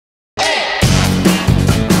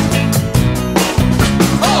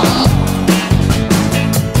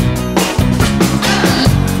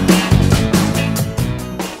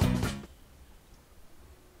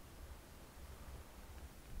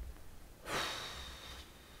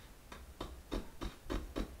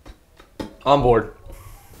On board.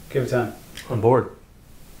 Give it time. On board.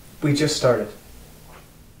 We just started.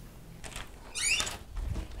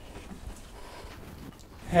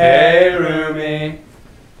 Hey, roomie.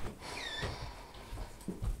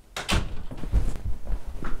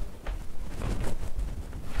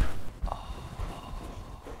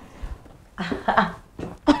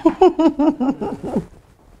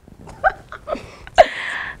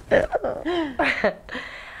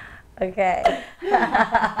 Okay.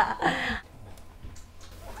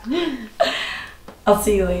 I'll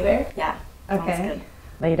see you later. Yeah. Okay.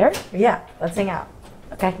 Later? Yeah, let's hang out.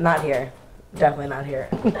 Okay. Not here. Definitely not here.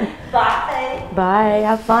 Bye. Bye.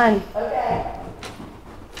 Have fun. Okay.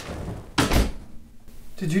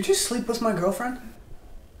 Did you just sleep with my girlfriend?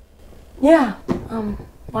 Yeah.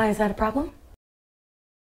 Why, is that a problem?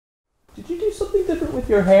 Did you do something different with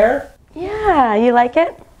your hair? Yeah. You like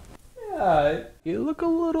it? Yeah, you look a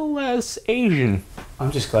little less Asian.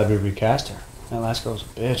 I'm just glad we recast her. That last girl's a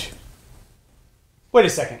bitch. Wait a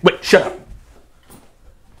second. Wait, shut up.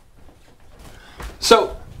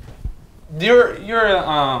 So, you're you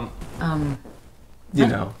know,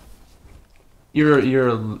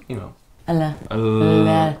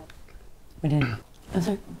 We didn't. I'm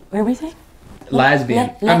sorry. What are we saying?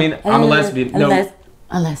 lesbian. I mean, I'm a lesbian. No,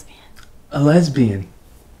 A lesbian. a lesbian.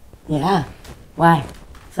 Yeah. Why?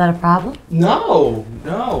 Is that a problem? No.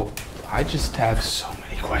 I just have so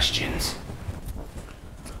many questions.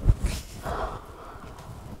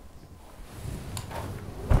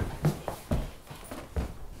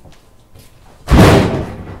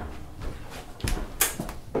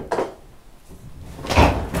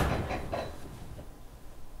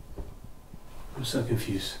 I'm so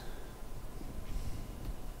confused.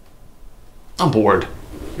 I'm bored.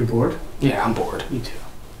 You're bored? Yeah, I'm bored. Me too.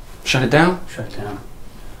 Shut it down? Shut it down.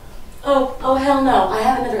 Oh hell no. I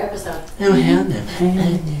have another episode. Oh, hell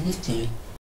no.